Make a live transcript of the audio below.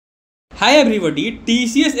Hi everybody,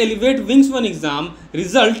 TCS Elevate wings1 exam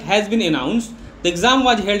result has been announced. The exam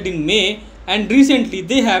was held in May and recently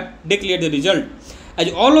they have declared the result.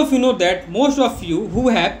 As all of you know that most of you who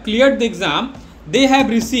have cleared the exam, they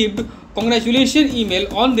have received congratulation email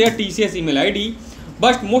on their TCS email ID.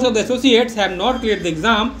 But most of the associates have not cleared the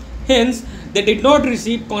exam, hence they did not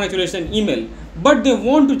receive congratulation email. But they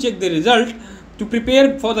want to check the result to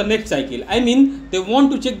prepare for the next cycle. I mean, they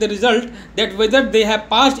want to check the result that whether they have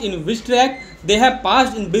passed in which track, they have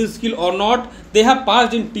passed in build skill or not, they have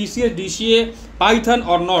passed in TCS, DCA, Python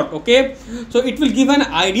or not. Okay, so it will give an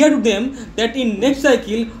idea to them that in next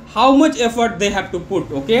cycle how much effort they have to put.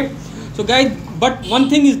 Okay, so guys, but one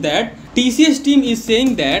thing is that TCS team is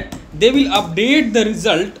saying that they will update the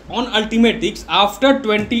result on Ultimatics after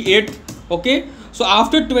 28th. Okay, so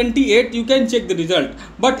after 28 you can check the result,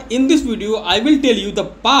 but in this video I will tell you the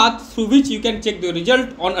path through which you can check the result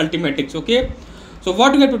on Ultimatics. Okay, so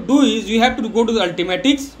what you have to do is you have to go to the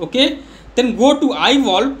Ultimatics. Okay, then go to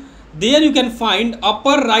iVolve. There you can find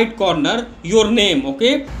upper right corner your name.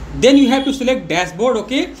 Okay, then you have to select dashboard.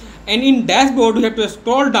 Okay, and in dashboard you have to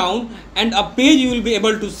scroll down and a page you will be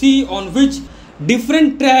able to see on which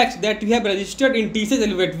different tracks that you have registered in TCS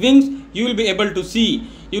Elevate Wings you will be able to see.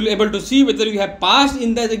 You will be able to see whether you have passed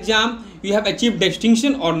in that exam, you have achieved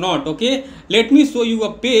distinction or not. Okay, let me show you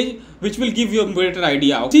a page which will give you a better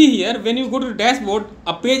idea. See here, when you go to the dashboard,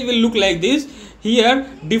 a page will look like this. Here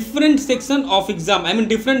different section of exam, I mean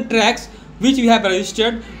different tracks which you have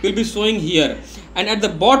registered will be showing here, and at the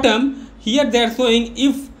bottom here they are showing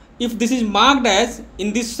if this is marked as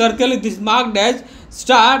in this circle, if this is marked as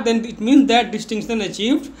star, then it means that distinction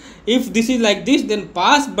achieved. If this is like this, then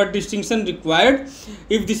pass but distinction required.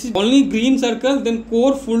 If this is only green circle, then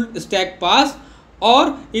core full stack pass,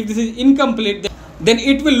 or if this is incomplete, then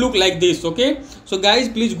it will look like this. Okay, so guys,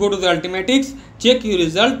 please go to the Ultimatics, check your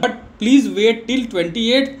result, but please wait till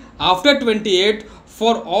 28. After 28,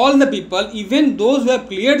 for all the people, even those who have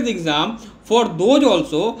cleared the exam, for those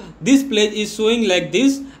also this page is showing like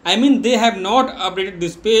this. I mean, they have not updated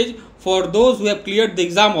this page for those who have cleared the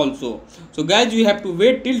exam also. So guys, you have to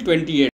wait till 28.